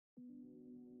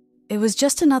It was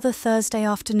just another Thursday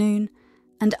afternoon,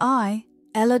 and I,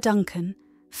 Ella Duncan,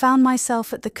 found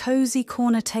myself at the cosy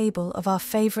corner table of our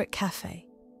favourite cafe,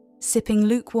 sipping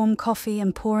lukewarm coffee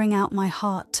and pouring out my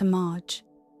heart to Marge.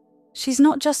 She's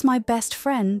not just my best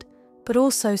friend, but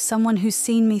also someone who's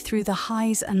seen me through the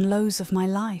highs and lows of my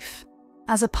life.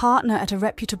 As a partner at a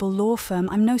reputable law firm,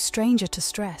 I'm no stranger to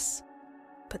stress.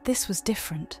 But this was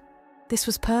different. This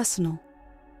was personal.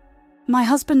 "My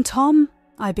husband Tom,"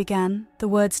 I began, the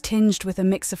words tinged with a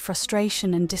mix of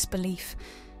frustration and disbelief.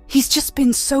 "He's just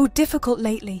been so difficult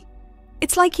lately.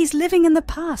 It's like he's living in the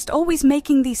past, always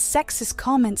making these sexist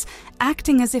comments,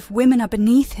 acting as if women are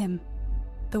beneath him."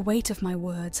 The weight of my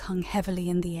words hung heavily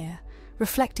in the air,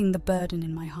 reflecting the burden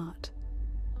in my heart.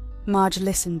 Marge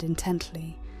listened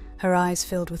intently, her eyes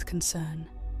filled with concern.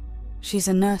 She's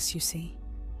a nurse, you see,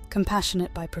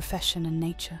 compassionate by profession and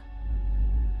nature.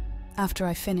 After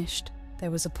I finished, there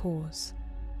was a pause,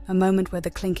 a moment where the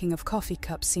clinking of coffee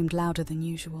cups seemed louder than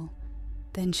usual.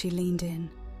 Then she leaned in,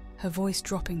 her voice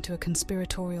dropping to a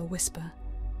conspiratorial whisper.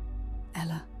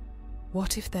 "Ella,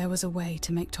 what if there was a way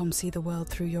to make Tom see the world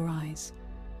through your eyes,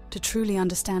 to truly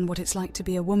understand what it's like to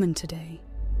be a woman today?"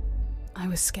 I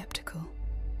was skeptical.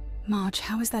 "Marge,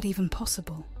 how is that even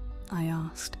possible?" I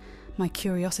asked, my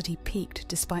curiosity piqued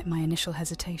despite my initial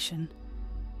hesitation.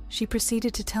 She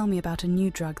proceeded to tell me about a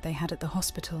new drug they had at the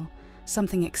hospital,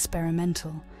 something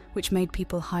experimental, which made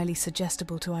people highly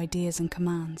suggestible to ideas and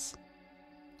commands.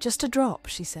 "Just a drop,"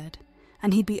 she said,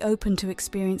 "and he'd be open to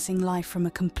experiencing life from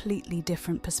a completely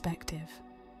different perspective."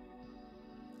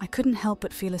 I couldn't help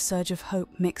but feel a surge of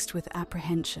hope mixed with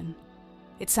apprehension.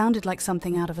 It sounded like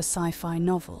something out of a sci-fi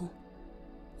novel.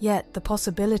 Yet the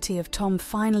possibility of Tom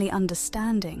finally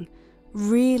understanding,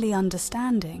 really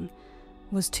understanding,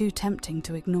 was too tempting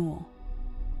to ignore.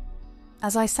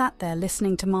 As I sat there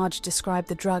listening to Marge describe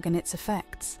the drug and its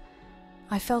effects,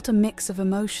 I felt a mix of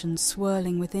emotions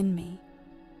swirling within me.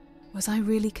 Was I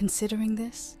really considering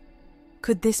this?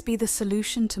 Could this be the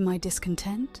solution to my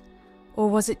discontent? Or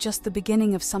was it just the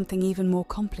beginning of something even more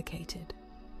complicated?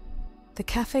 The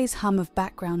cafe's hum of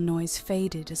background noise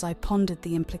faded as I pondered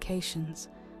the implications,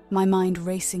 my mind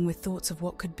racing with thoughts of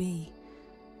what could be.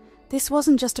 This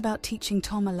wasn't just about teaching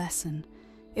Tom a lesson.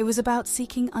 It was about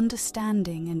seeking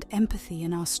understanding and empathy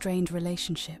in our strained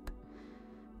relationship.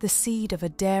 The seed of a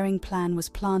daring plan was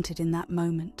planted in that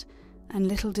moment, and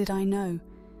little did I know,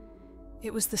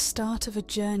 it was the start of a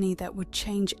journey that would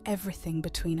change everything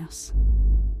between us.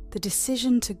 The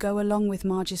decision to go along with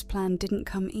Marge's plan didn't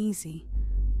come easy.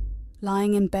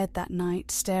 Lying in bed that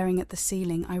night, staring at the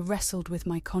ceiling, I wrestled with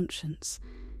my conscience.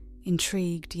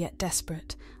 Intrigued yet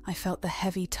desperate, I felt the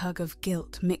heavy tug of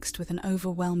guilt mixed with an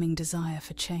overwhelming desire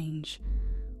for change.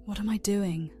 What am I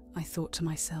doing? I thought to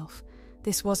myself.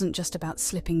 This wasn't just about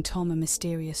slipping Tom a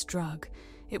mysterious drug.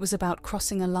 It was about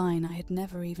crossing a line I had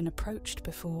never even approached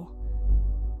before.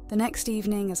 The next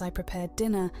evening, as I prepared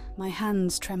dinner, my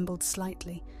hands trembled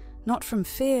slightly, not from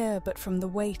fear, but from the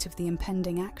weight of the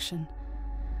impending action.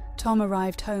 Tom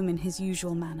arrived home in his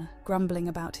usual manner, grumbling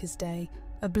about his day,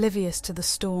 oblivious to the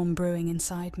storm brewing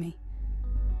inside me.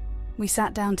 We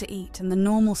sat down to eat, and the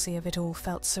normalcy of it all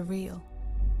felt surreal.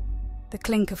 The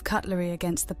clink of cutlery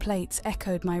against the plates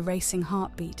echoed my racing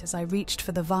heartbeat as I reached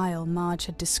for the vial Marge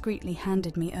had discreetly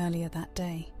handed me earlier that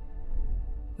day.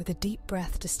 With a deep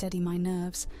breath to steady my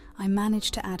nerves, I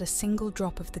managed to add a single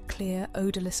drop of the clear,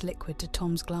 odourless liquid to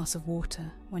Tom's glass of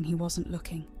water when he wasn't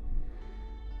looking.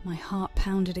 My heart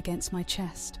pounded against my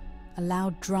chest, a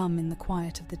loud drum in the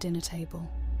quiet of the dinner table.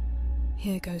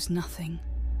 "Here goes nothing,"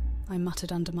 I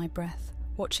muttered under my breath,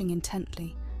 watching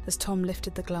intently as Tom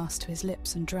lifted the glass to his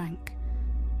lips and drank.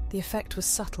 The effect was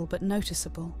subtle but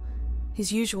noticeable.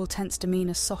 His usual tense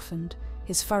demeanour softened,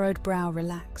 his furrowed brow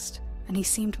relaxed, and he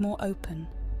seemed more open,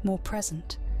 more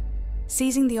present.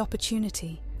 Seizing the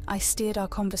opportunity, I steered our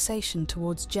conversation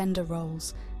towards gender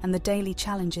roles and the daily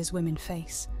challenges women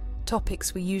face,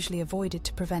 topics we usually avoided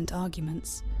to prevent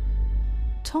arguments.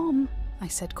 "Tom," I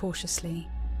said cautiously,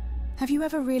 "have you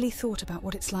ever really thought about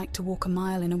what it's like to walk a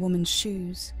mile in a woman's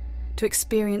shoes, to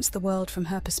experience the world from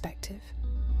her perspective?"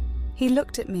 He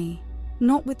looked at me,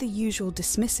 not with the usual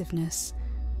dismissiveness,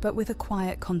 but with a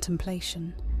quiet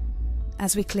contemplation.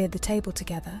 As we cleared the table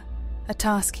together, a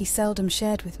task he seldom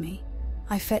shared with me,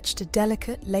 I fetched a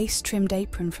delicate, lace-trimmed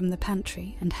apron from the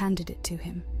pantry and handed it to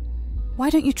him. "Why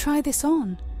don't you try this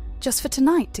on, just for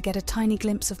tonight to get a tiny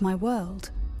glimpse of my world?"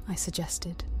 I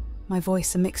suggested, my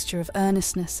voice a mixture of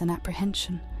earnestness and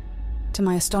apprehension. To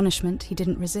my astonishment, he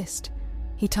didn't resist.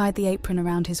 He tied the apron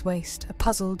around his waist, a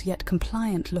puzzled yet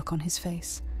compliant look on his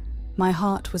face. My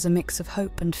heart was a mix of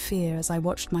hope and fear as I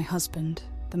watched my husband,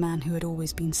 the man who had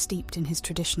always been steeped in his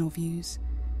traditional views,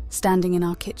 standing in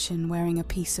our kitchen wearing a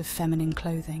piece of feminine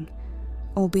clothing,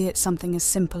 albeit something as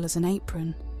simple as an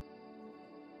apron.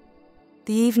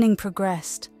 The evening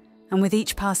progressed, and with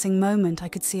each passing moment I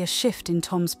could see a shift in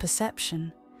Tom's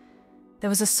perception. There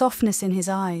was a softness in his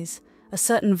eyes, a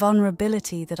certain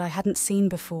vulnerability that I hadn't seen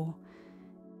before.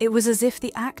 It was as if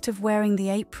the act of wearing the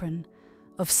apron,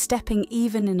 of stepping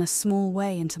even in a small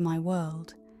way into my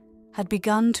world, had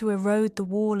begun to erode the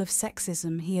wall of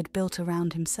sexism he had built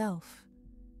around himself.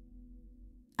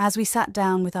 As we sat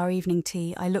down with our evening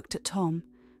tea, I looked at Tom,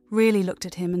 really looked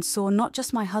at him, and saw not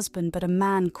just my husband but a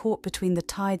man caught between the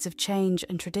tides of change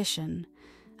and tradition,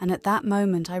 and at that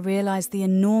moment I realized the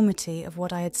enormity of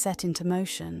what I had set into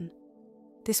motion.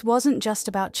 This wasn't just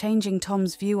about changing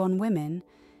Tom's view on women,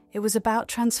 it was about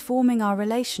transforming our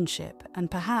relationship and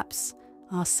perhaps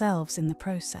ourselves in the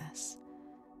process.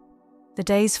 The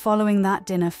days following that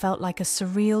dinner felt like a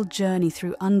surreal journey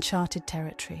through uncharted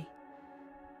territory.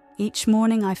 Each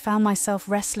morning I found myself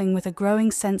wrestling with a growing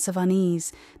sense of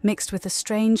unease, mixed with a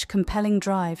strange, compelling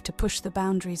drive to push the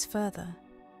boundaries further.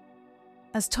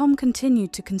 As Tom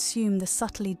continued to consume the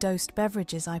subtly dosed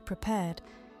beverages I prepared,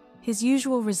 his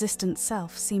usual resistant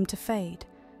self seemed to fade,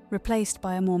 replaced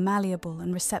by a more malleable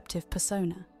and receptive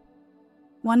persona.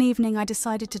 One evening I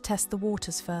decided to test the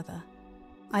waters further.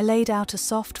 I laid out a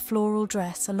soft floral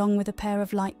dress along with a pair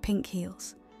of light pink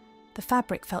heels. The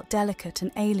fabric felt delicate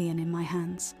and alien in my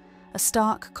hands, a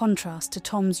stark contrast to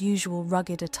Tom's usual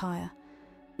rugged attire.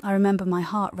 I remember my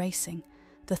heart racing,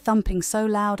 the thumping so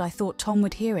loud I thought Tom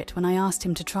would hear it when I asked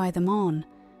him to try them on.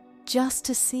 Just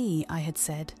to see, I had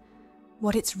said,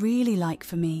 what it's really like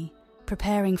for me,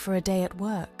 preparing for a day at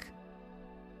work.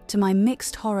 To my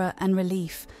mixed horror and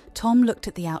relief, Tom looked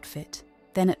at the outfit,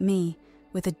 then at me,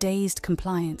 with a dazed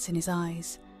compliance in his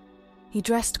eyes. He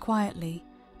dressed quietly,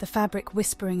 the fabric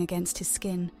whispering against his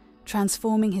skin,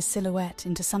 transforming his silhouette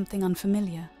into something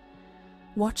unfamiliar.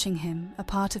 Watching him, a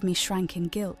part of me shrank in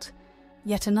guilt,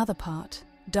 yet another part,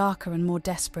 darker and more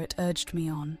desperate, urged me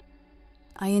on.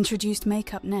 I introduced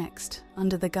makeup next,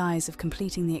 under the guise of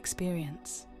completing the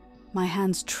experience. My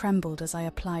hands trembled as I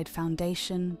applied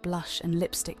foundation, blush, and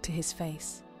lipstick to his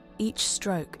face, each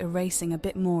stroke erasing a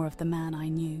bit more of the man I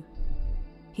knew.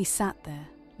 He sat there,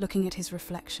 looking at his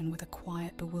reflection with a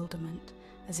quiet bewilderment,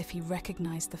 as if he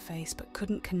recognized the face but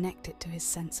couldn't connect it to his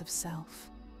sense of self.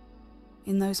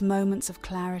 In those moments of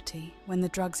clarity, when the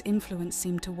drug's influence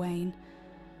seemed to wane,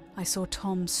 I saw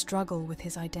Tom struggle with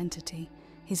his identity,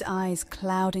 his eyes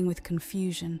clouding with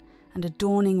confusion and a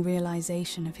dawning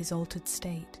realization of his altered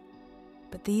state.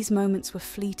 But these moments were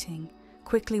fleeting,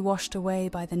 quickly washed away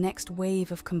by the next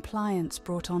wave of compliance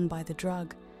brought on by the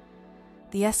drug.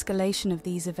 The escalation of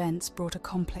these events brought a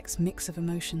complex mix of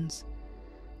emotions.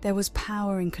 There was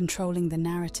power in controlling the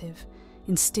narrative,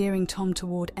 in steering Tom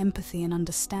toward empathy and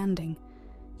understanding,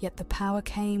 yet the power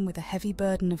came with a heavy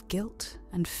burden of guilt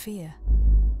and fear.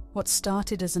 What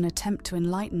started as an attempt to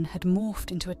enlighten had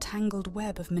morphed into a tangled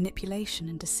web of manipulation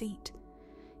and deceit.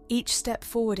 Each step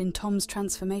forward in Tom's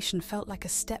transformation felt like a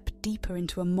step deeper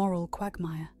into a moral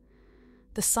quagmire.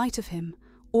 The sight of him,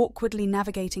 awkwardly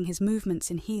navigating his movements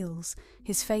in heels,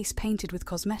 his face painted with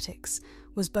cosmetics,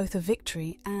 was both a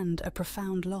victory and a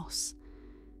profound loss.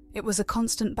 It was a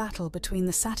constant battle between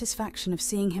the satisfaction of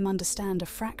seeing him understand a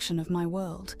fraction of my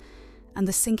world and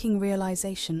the sinking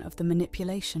realization of the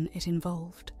manipulation it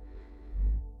involved.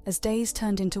 As days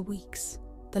turned into weeks,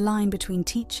 the line between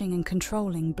teaching and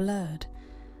controlling blurred.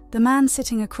 The man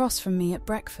sitting across from me at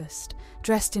breakfast,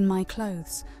 dressed in my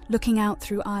clothes, looking out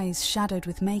through eyes shadowed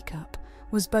with makeup,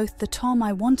 was both the Tom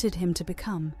I wanted him to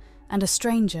become and a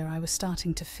stranger I was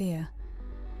starting to fear.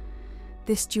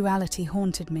 This duality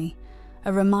haunted me,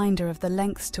 a reminder of the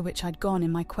lengths to which I'd gone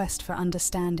in my quest for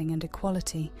understanding and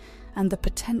equality, and the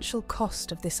potential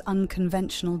cost of this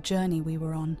unconventional journey we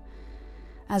were on.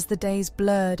 As the days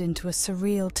blurred into a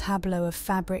surreal tableau of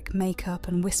fabric, makeup,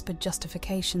 and whispered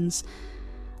justifications,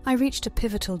 I reached a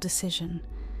pivotal decision.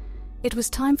 It was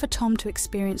time for Tom to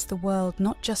experience the world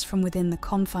not just from within the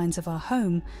confines of our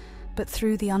home, but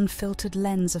through the unfiltered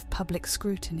lens of public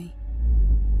scrutiny.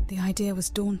 The idea was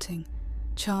daunting,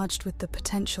 charged with the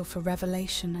potential for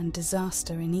revelation and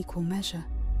disaster in equal measure.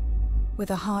 With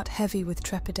a heart heavy with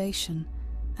trepidation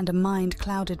and a mind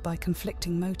clouded by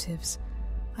conflicting motives,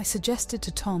 I suggested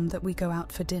to Tom that we go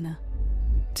out for dinner.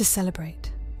 "To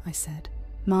celebrate," I said,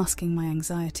 masking my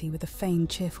anxiety with a feigned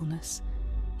cheerfulness.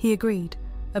 He agreed,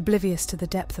 oblivious to the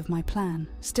depth of my plan,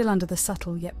 still under the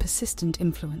subtle yet persistent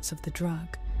influence of the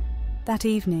drug. That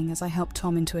evening, as I helped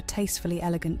Tom into a tastefully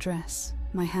elegant dress,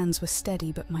 my hands were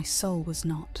steady but my soul was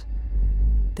not.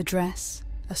 The dress,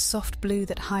 a soft blue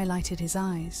that highlighted his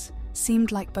eyes,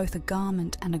 seemed like both a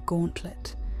garment and a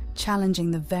gauntlet, challenging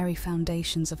the very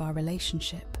foundations of our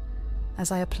relationship.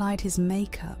 As I applied his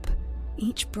makeup,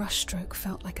 each brushstroke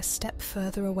felt like a step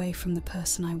further away from the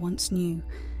person I once knew,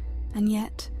 and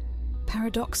yet,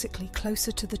 paradoxically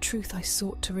closer to the truth I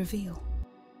sought to reveal.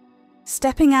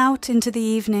 Stepping out into the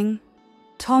evening,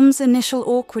 Tom's initial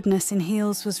awkwardness in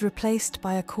heels was replaced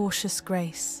by a cautious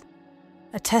grace,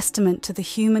 a testament to the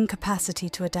human capacity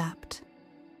to adapt.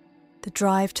 The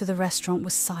drive to the restaurant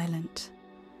was silent,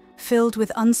 filled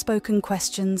with unspoken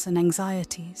questions and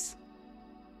anxieties.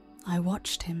 I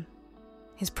watched him,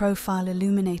 his profile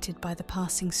illuminated by the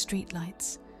passing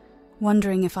streetlights,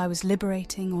 wondering if I was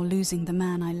liberating or losing the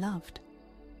man I loved.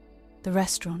 The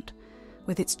restaurant,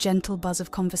 with its gentle buzz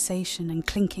of conversation and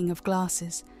clinking of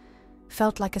glasses,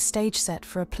 felt like a stage set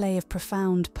for a play of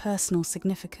profound personal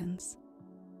significance.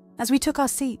 As we took our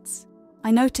seats,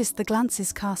 I noticed the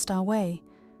glances cast our way,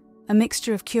 a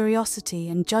mixture of curiosity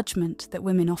and judgment that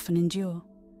women often endure.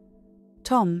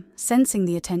 Tom, sensing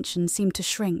the attention, seemed to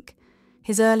shrink,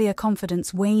 his earlier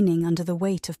confidence waning under the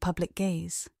weight of public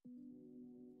gaze.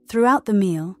 Throughout the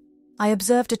meal, I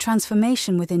observed a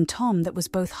transformation within Tom that was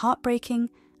both heartbreaking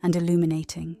and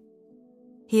illuminating.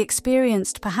 He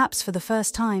experienced, perhaps for the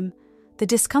first time, the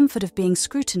discomfort of being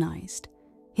scrutinized,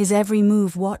 his every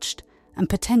move watched and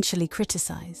potentially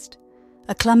criticized.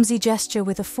 A clumsy gesture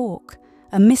with a fork,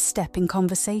 a misstep in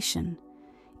conversation.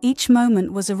 Each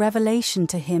moment was a revelation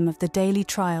to him of the daily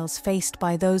trials faced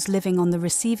by those living on the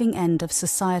receiving end of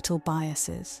societal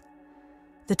biases.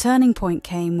 The turning point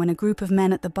came when a group of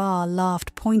men at the bar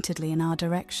laughed pointedly in our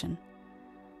direction.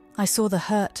 I saw the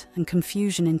hurt and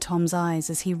confusion in Tom's eyes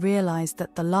as he realized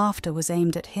that the laughter was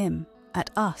aimed at him,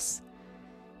 at us.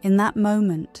 In that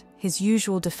moment, his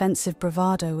usual defensive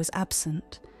bravado was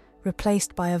absent,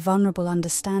 replaced by a vulnerable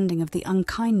understanding of the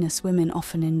unkindness women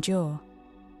often endure.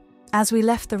 As we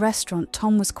left the restaurant,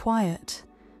 Tom was quiet,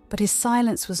 but his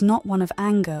silence was not one of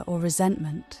anger or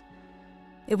resentment.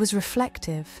 It was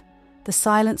reflective, the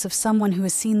silence of someone who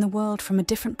has seen the world from a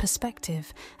different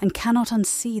perspective and cannot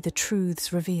unsee the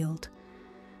truths revealed.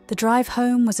 The drive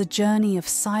home was a journey of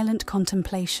silent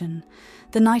contemplation,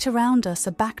 the night around us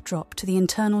a backdrop to the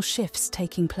internal shifts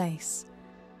taking place.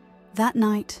 That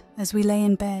night, as we lay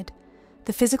in bed,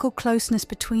 the physical closeness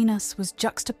between us was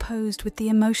juxtaposed with the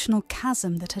emotional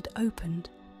chasm that had opened.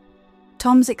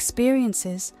 Tom's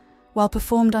experiences, while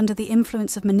performed under the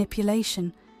influence of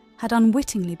manipulation, had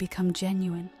unwittingly become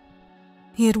genuine.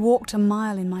 He had walked a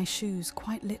mile in my shoes,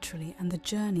 quite literally, and the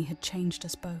journey had changed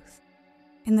us both.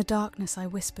 In the darkness, I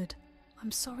whispered,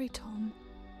 "I'm sorry, Tom.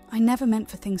 I never meant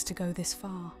for things to go this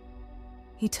far."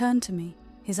 He turned to me,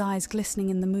 his eyes glistening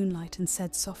in the moonlight, and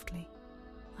said softly,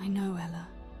 "I know, Ella,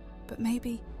 but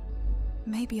maybe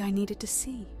I needed to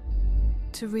see,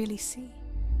 to really see."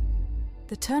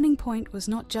 The turning point was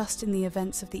not just in the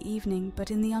events of the evening,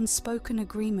 but in the unspoken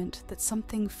agreement that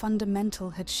something fundamental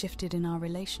had shifted in our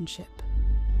relationship.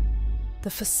 The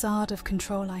facade of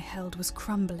control I held was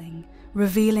crumbling,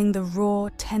 revealing the raw,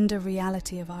 tender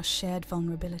reality of our shared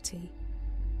vulnerability.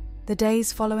 The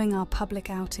days following our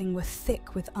public outing were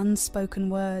thick with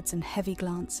unspoken words and heavy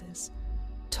glances.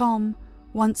 Tom,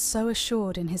 once so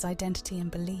assured in his identity and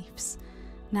beliefs,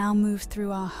 now moved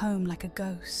through our home like a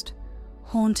ghost,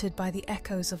 haunted by the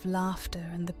echoes of laughter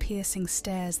and the piercing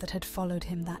stares that had followed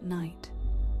him that night.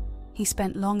 He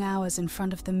spent long hours in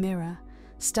front of the mirror,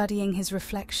 studying his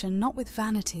reflection not with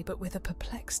vanity but with a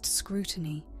perplexed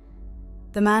scrutiny.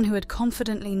 The man who had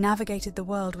confidently navigated the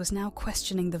world was now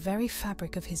questioning the very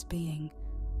fabric of his being.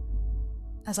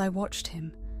 As I watched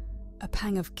him, a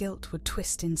pang of guilt would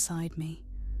twist inside me.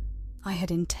 I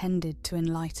had intended to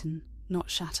enlighten,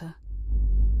 not shatter.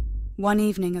 One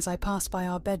evening, as I passed by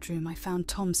our bedroom, I found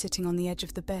Tom sitting on the edge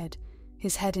of the bed,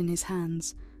 his head in his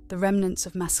hands, the remnants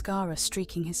of mascara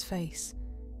streaking his face.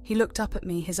 He looked up at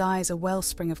me, his eyes a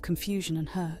wellspring of confusion and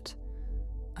hurt.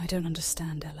 "I don't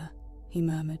understand, Ella," he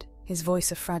murmured, his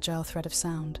voice a fragile thread of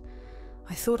sound.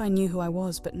 "I thought I knew who I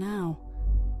was, but now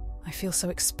I feel so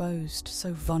exposed,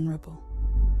 so vulnerable."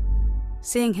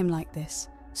 Seeing him like this,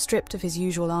 stripped of his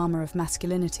usual armor of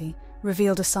masculinity,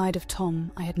 revealed a side of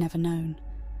Tom I had never known.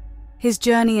 His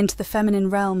journey into the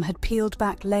feminine realm had peeled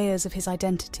back layers of his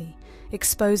identity,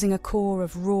 exposing a core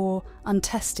of raw,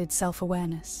 untested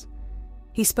self-awareness.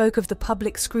 He spoke of the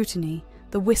public scrutiny,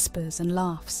 the whispers and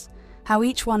laughs, how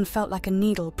each one felt like a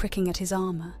needle pricking at his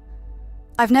armor.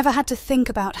 "I've never had to think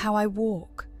about how I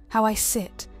walk, how I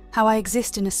sit, how I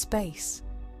exist in a space,"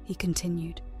 he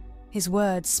continued, his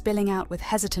words spilling out with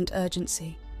hesitant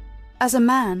urgency. "As a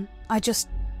man, I just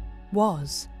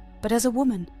was, but as a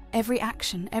woman, Every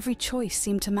action, every choice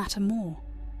seemed to matter more,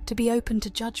 to be open to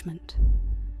judgment.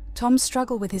 Tom's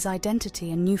struggle with his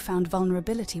identity and newfound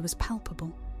vulnerability was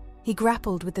palpable. He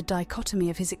grappled with the dichotomy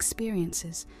of his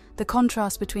experiences, the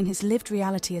contrast between his lived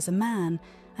reality as a man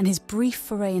and his brief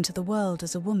foray into the world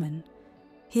as a woman.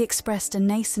 He expressed a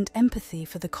nascent empathy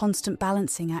for the constant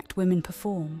balancing act women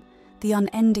perform, the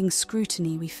unending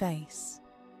scrutiny we face.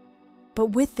 But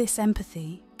with this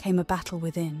empathy came a battle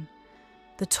within.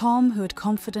 The Tom who had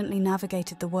confidently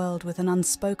navigated the world with an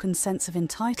unspoken sense of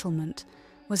entitlement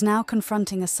was now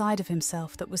confronting a side of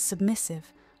himself that was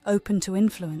submissive, open to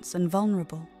influence, and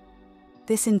vulnerable.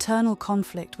 This internal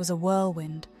conflict was a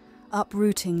whirlwind,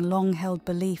 uprooting long-held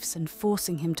beliefs and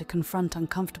forcing him to confront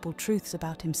uncomfortable truths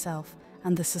about himself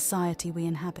and the society we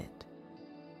inhabit.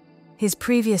 His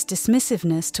previous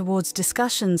dismissiveness towards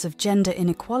discussions of gender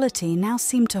inequality now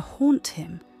seemed to haunt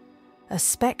him, a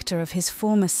spectre of his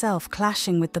former self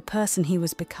clashing with the person he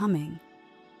was becoming.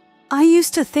 "I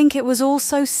used to think it was all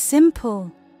so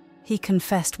simple," he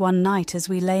confessed one night as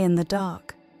we lay in the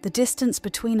dark, the distance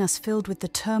between us filled with the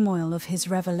turmoil of his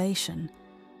revelation.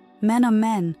 Men are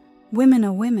men, women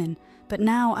are women, but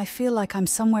now I feel like I'm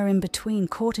somewhere in between,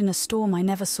 caught in a storm I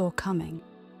never saw coming.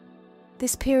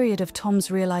 This period of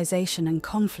Tom's realization and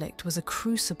conflict was a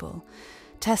crucible,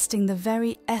 testing the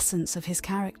very essence of his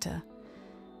character.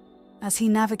 As he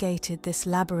navigated this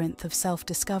labyrinth of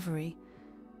self-discovery,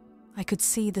 I could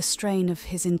see the strain of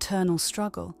his internal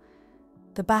struggle,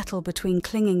 the battle between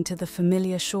clinging to the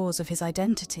familiar shores of his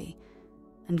identity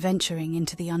and venturing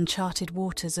into the uncharted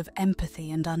waters of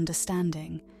empathy and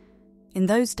understanding. In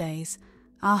those days,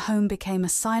 our home became a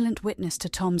silent witness to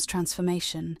Tom's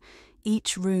transformation,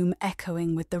 each room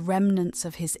echoing with the remnants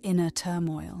of his inner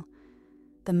turmoil.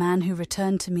 The man who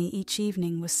returned to me each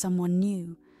evening was someone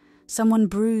new, someone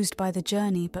bruised by the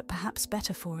journey but perhaps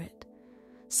better for it,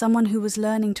 someone who was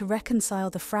learning to reconcile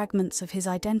the fragments of his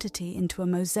identity into a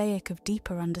mosaic of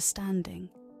deeper understanding.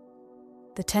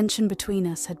 The tension between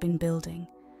us had been building,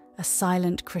 a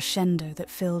silent crescendo that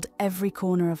filled every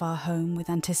corner of our home with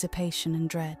anticipation and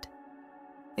dread.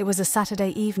 It was a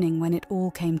Saturday evening when it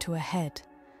all came to a head,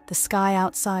 the sky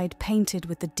outside painted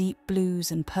with the deep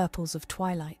blues and purples of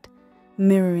twilight,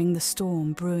 mirroring the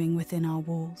storm brewing within our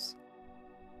walls.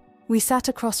 We sat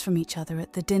across from each other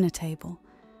at the dinner table,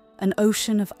 an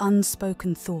ocean of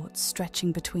unspoken thoughts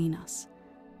stretching between us.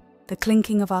 The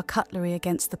clinking of our cutlery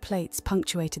against the plates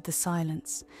punctuated the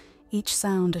silence, each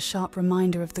sound a sharp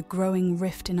reminder of the growing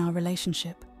rift in our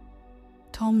relationship.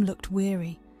 Tom looked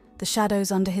weary, the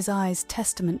shadows under his eyes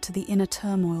testament to the inner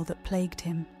turmoil that plagued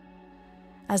him.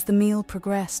 As the meal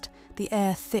progressed, the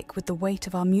air thick with the weight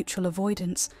of our mutual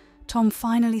avoidance, Tom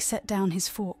finally set down his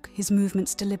fork, his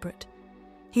movements deliberate.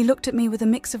 He looked at me with a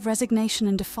mix of resignation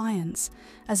and defiance,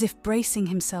 as if bracing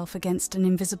himself against an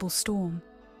invisible storm.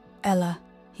 "Ella,"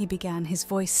 he began, his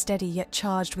voice steady yet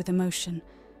charged with emotion,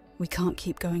 "we can't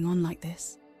keep going on like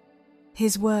this."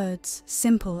 His words,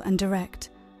 simple and direct,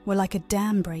 were like a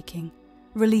dam breaking,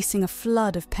 releasing a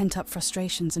flood of pent-up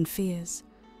frustrations and fears.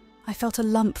 I felt a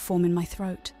lump form in my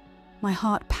throat, my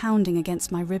heart pounding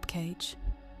against my ribcage.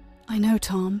 "I know,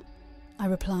 Tom," I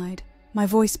replied, my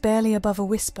voice barely above a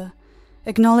whisper,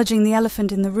 acknowledging the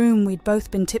elephant in the room we'd both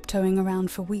been tiptoeing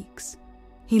around for weeks.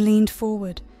 He leaned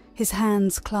forward, his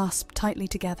hands clasped tightly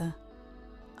together.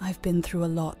 "I've been through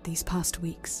a lot these past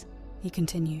weeks," he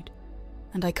continued,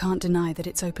 "and I can't deny that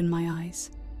it's opened my eyes.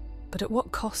 But at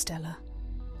what cost, Ella?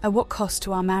 At what cost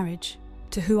to our marriage,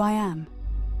 to who I am?"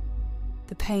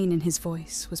 The pain in his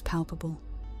voice was palpable,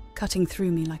 cutting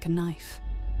through me like a knife.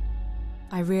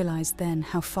 I realized then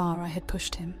how far I had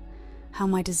pushed him, how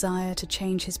my desire to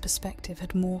change his perspective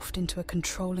had morphed into a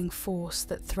controlling force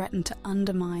that threatened to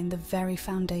undermine the very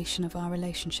foundation of our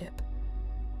relationship.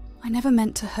 "I never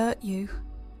meant to hurt you,"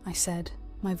 I said,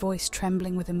 my voice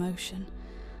trembling with emotion.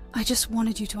 "I just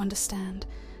wanted you to understand,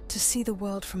 to see the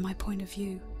world from my point of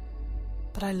view.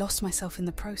 But I lost myself in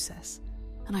the process,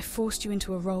 and I forced you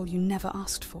into a role you never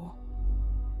asked for."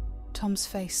 Tom's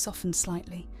face softened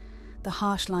slightly, the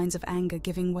harsh lines of anger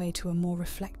giving way to a more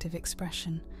reflective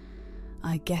expression.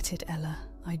 "I get it, Ella,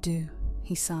 I do,"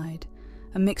 he sighed,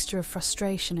 a mixture of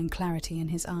frustration and clarity in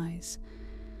his eyes.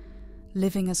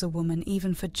 "Living as a woman,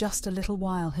 even for just a little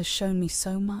while, has shown me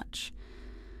so much,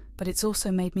 but it's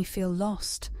also made me feel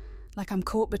lost, like I'm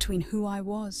caught between who I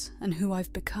was and who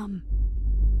I've become."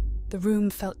 The room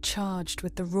felt charged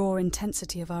with the raw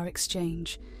intensity of our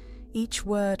exchange, each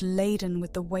word laden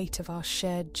with the weight of our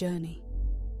shared journey.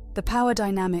 The power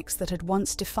dynamics that had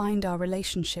once defined our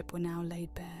relationship were now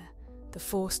laid bare, the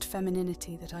forced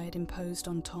femininity that I had imposed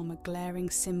on Tom a glaring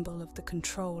symbol of the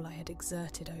control I had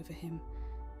exerted over him.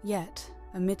 Yet,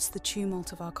 amidst the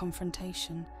tumult of our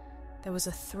confrontation, there was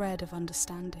a thread of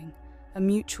understanding, a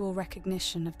mutual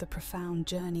recognition of the profound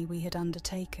journey we had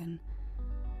undertaken.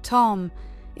 Tom,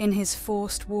 in his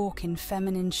forced walk in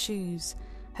feminine shoes,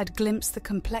 had glimpsed the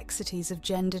complexities of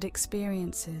gendered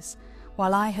experiences,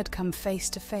 while I had come face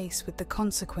to face with the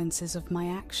consequences of my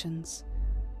actions.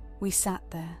 We sat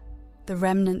there, the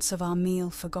remnants of our meal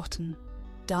forgotten,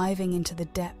 diving into the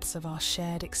depths of our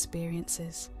shared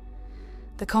experiences.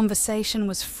 The conversation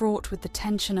was fraught with the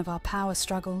tension of our power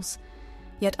struggles,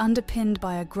 yet underpinned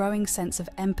by a growing sense of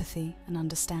empathy and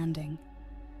understanding.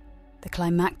 The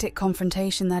climactic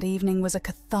confrontation that evening was a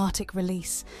cathartic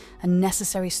release, a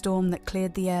necessary storm that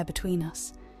cleared the air between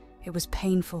us. It was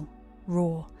painful,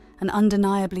 raw, and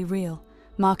undeniably real,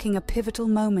 marking a pivotal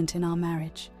moment in our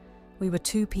marriage. We were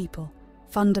two people,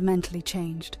 fundamentally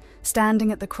changed,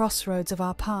 standing at the crossroads of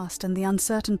our past and the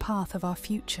uncertain path of our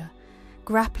future,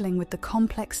 grappling with the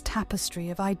complex tapestry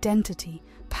of identity,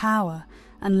 power,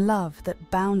 and love that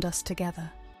bound us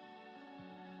together.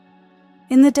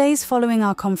 In the days following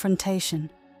our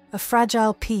confrontation, a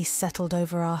fragile peace settled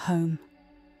over our home.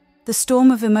 The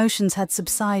storm of emotions had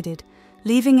subsided,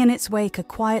 leaving in its wake a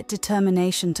quiet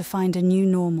determination to find a new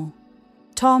normal.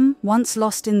 Tom, once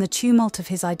lost in the tumult of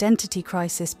his identity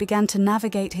crisis, began to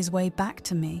navigate his way back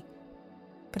to me.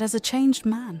 But as a changed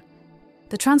man,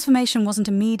 the transformation wasn't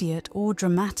immediate or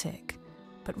dramatic,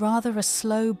 but rather a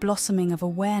slow blossoming of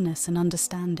awareness and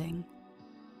understanding.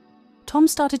 Tom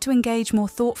started to engage more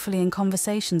thoughtfully in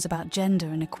conversations about gender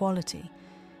and equality,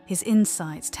 his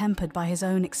insights tempered by his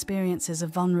own experiences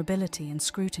of vulnerability and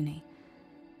scrutiny.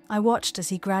 I watched as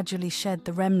he gradually shed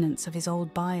the remnants of his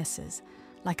old biases,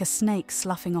 like a snake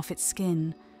sloughing off its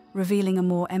skin, revealing a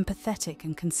more empathetic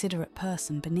and considerate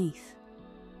person beneath.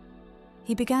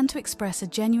 He began to express a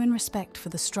genuine respect for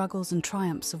the struggles and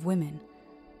triumphs of women,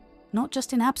 not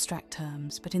just in abstract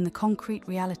terms, but in the concrete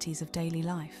realities of daily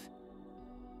life.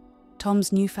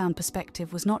 Tom's newfound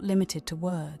perspective was not limited to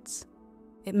words.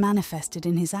 It manifested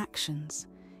in his actions,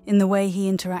 in the way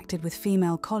he interacted with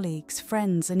female colleagues,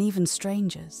 friends, and even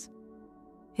strangers.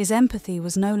 His empathy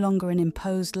was no longer an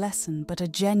imposed lesson, but a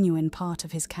genuine part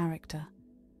of his character.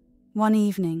 One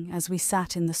evening, as we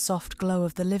sat in the soft glow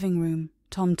of the living room,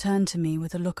 Tom turned to me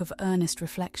with a look of earnest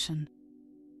reflection.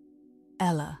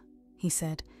 "Ella," he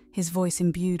said, his voice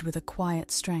imbued with a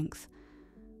quiet strength,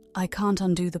 "I can't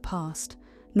undo the past,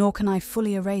 nor can I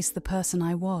fully erase the person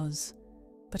I was.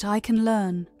 But I can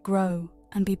learn, grow,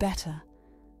 and be better.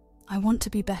 I want to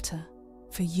be better,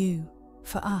 for you,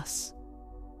 for us."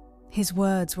 His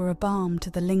words were a balm to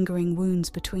the lingering wounds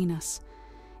between us.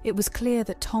 It was clear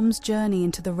that Tom's journey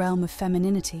into the realm of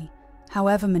femininity,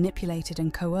 however manipulated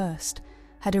and coerced,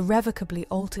 had irrevocably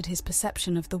altered his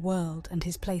perception of the world and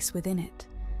his place within it.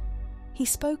 He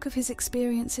spoke of his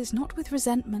experiences not with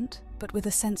resentment, but with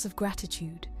a sense of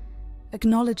gratitude,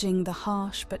 acknowledging the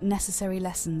harsh but necessary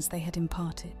lessons they had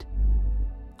imparted.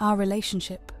 Our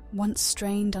relationship, once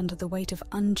strained under the weight of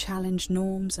unchallenged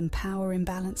norms and power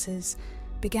imbalances,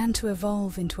 began to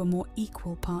evolve into a more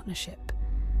equal partnership.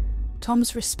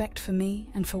 Tom's respect for me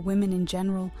and for women in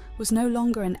general was no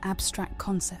longer an abstract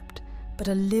concept, but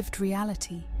a lived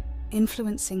reality,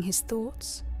 influencing his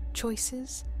thoughts,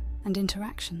 choices, and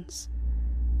interactions.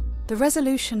 The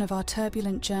resolution of our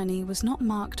turbulent journey was not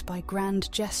marked by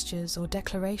grand gestures or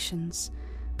declarations,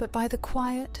 but by the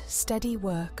quiet, steady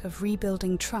work of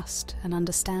rebuilding trust and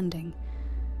understanding.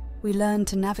 We learned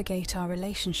to navigate our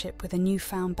relationship with a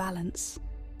newfound balance,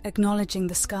 acknowledging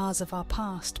the scars of our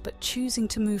past, but choosing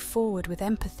to move forward with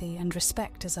empathy and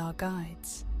respect as our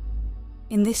guides.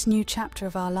 In this new chapter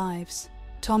of our lives,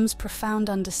 Tom's profound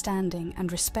understanding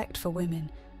and respect for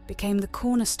women became the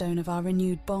cornerstone of our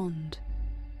renewed bond.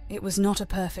 It was not a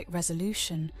perfect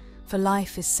resolution, for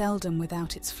life is seldom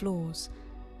without its flaws,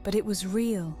 but it was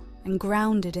real and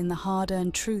grounded in the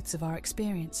hard-earned truths of our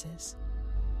experiences.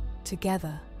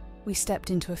 Together, we stepped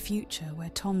into a future where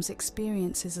Tom's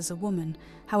experiences as a woman,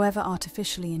 however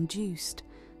artificially induced,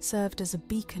 served as a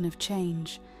beacon of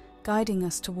change, guiding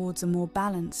us towards a more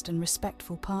balanced and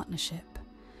respectful partnership.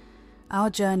 Our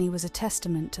journey was a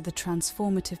testament to the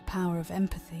transformative power of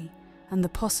empathy and the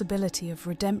possibility of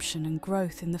redemption and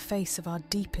growth in the face of our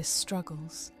deepest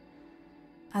struggles.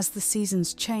 As the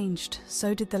seasons changed,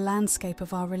 so did the landscape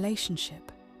of our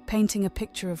relationship, painting a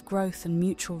picture of growth and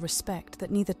mutual respect that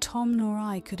neither Tom nor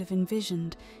I could have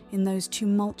envisioned in those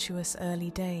tumultuous early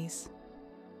days.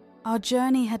 Our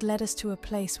journey had led us to a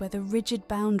place where the rigid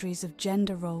boundaries of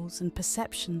gender roles and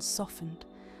perceptions softened,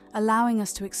 allowing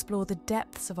us to explore the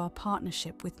depths of our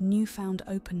partnership with newfound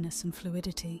openness and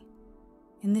fluidity.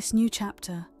 In this new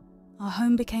chapter, our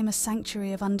home became a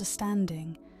sanctuary of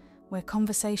understanding, where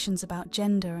conversations about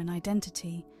gender and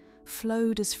identity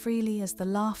flowed as freely as the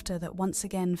laughter that once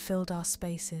again filled our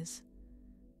spaces.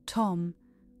 Tom,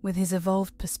 with his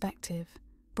evolved perspective,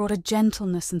 brought a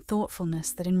gentleness and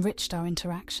thoughtfulness that enriched our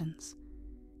interactions.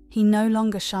 He no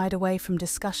longer shied away from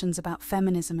discussions about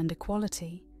feminism and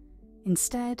equality.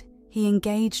 Instead, he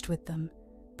engaged with them,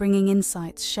 bringing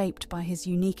insights shaped by his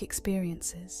unique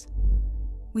experiences.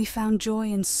 We found joy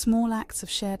in small acts of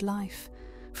shared life,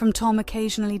 from Tom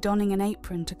occasionally donning an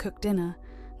apron to cook dinner,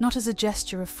 not as a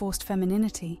gesture of forced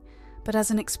femininity, but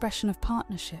as an expression of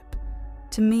partnership,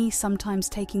 to me sometimes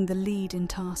taking the lead in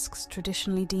tasks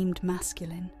traditionally deemed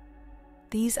masculine.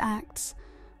 These acts,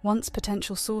 once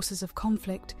potential sources of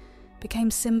conflict,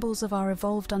 became symbols of our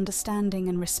evolved understanding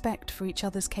and respect for each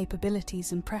other's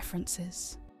capabilities and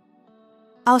preferences.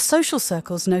 Our social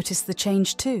circles noticed the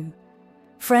change too.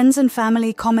 Friends and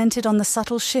family commented on the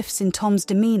subtle shifts in Tom's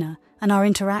demeanor and our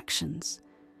interactions.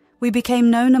 We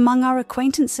became known among our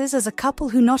acquaintances as a couple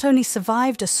who not only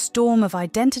survived a storm of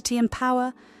identity and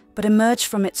power, but emerged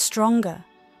from it stronger,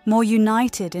 more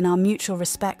united in our mutual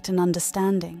respect and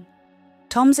understanding.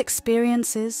 Tom's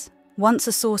experiences, once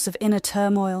a source of inner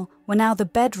turmoil, were now the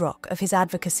bedrock of his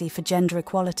advocacy for gender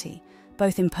equality,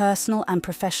 both in personal and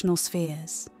professional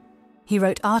spheres. He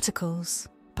wrote articles,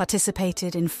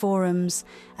 participated in forums,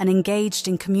 and engaged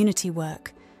in community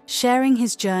work, sharing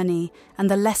his journey and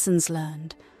the lessons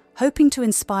learned, hoping to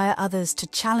inspire others to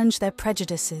challenge their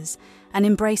prejudices and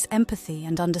embrace empathy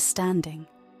and understanding.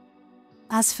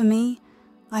 As for me,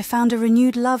 I found a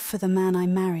renewed love for the man I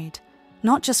married,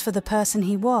 not just for the person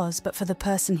he was, but for the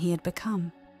person he had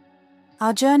become.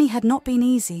 Our journey had not been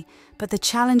easy, but the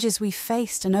challenges we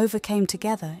faced and overcame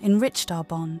together enriched our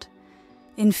bond,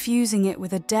 infusing it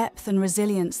with a depth and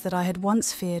resilience that I had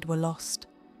once feared were lost.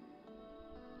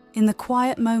 In the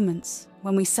quiet moments,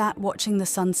 when we sat watching the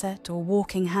sunset or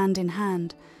walking hand in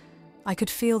hand, I could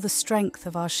feel the strength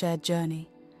of our shared journey,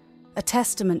 a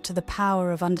testament to the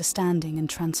power of understanding and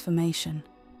transformation.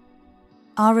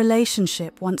 Our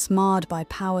relationship, once marred by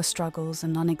power struggles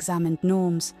and unexamined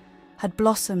norms, had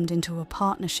blossomed into a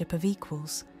partnership of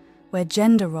equals, where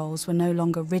gender roles were no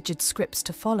longer rigid scripts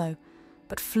to follow,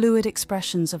 but fluid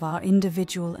expressions of our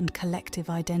individual and collective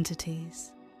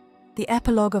identities. The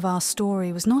epilogue of our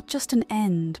story was not just an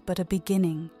end, but a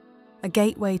beginning, a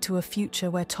gateway to a future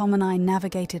where Tom and I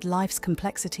navigated life's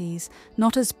complexities,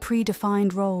 not as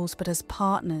predefined roles, but as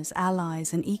partners,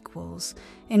 allies, and equals,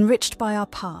 enriched by our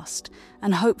past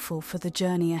and hopeful for the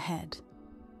journey ahead.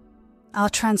 Our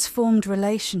transformed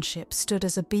relationship stood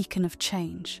as a beacon of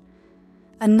change,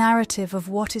 a narrative of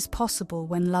what is possible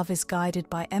when love is guided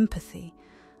by empathy,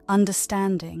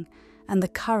 understanding, and the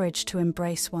courage to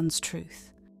embrace one's truth.